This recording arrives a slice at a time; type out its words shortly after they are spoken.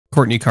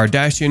Kourtney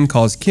Kardashian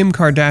calls Kim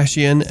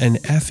Kardashian an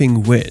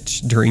effing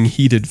witch during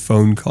heated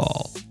phone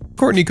call.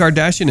 Kourtney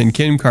Kardashian and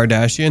Kim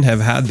Kardashian have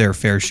had their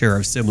fair share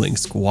of sibling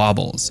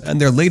squabbles, and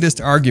their latest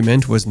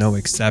argument was no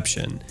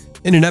exception.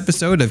 In an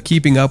episode of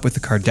Keeping Up with the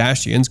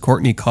Kardashians,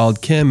 Kourtney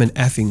called Kim an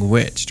effing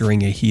witch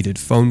during a heated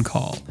phone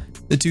call.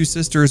 The two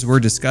sisters were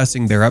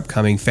discussing their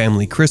upcoming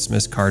family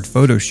Christmas card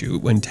photo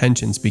shoot when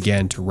tensions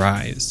began to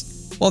rise.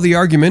 While the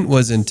argument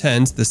was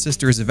intense, the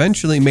sisters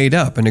eventually made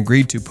up and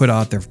agreed to put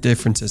all their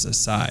differences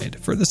aside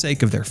for the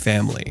sake of their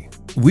family.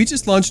 We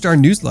just launched our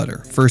newsletter.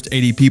 First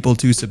 80 people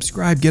to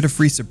subscribe get a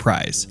free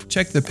surprise.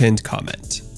 Check the pinned comment.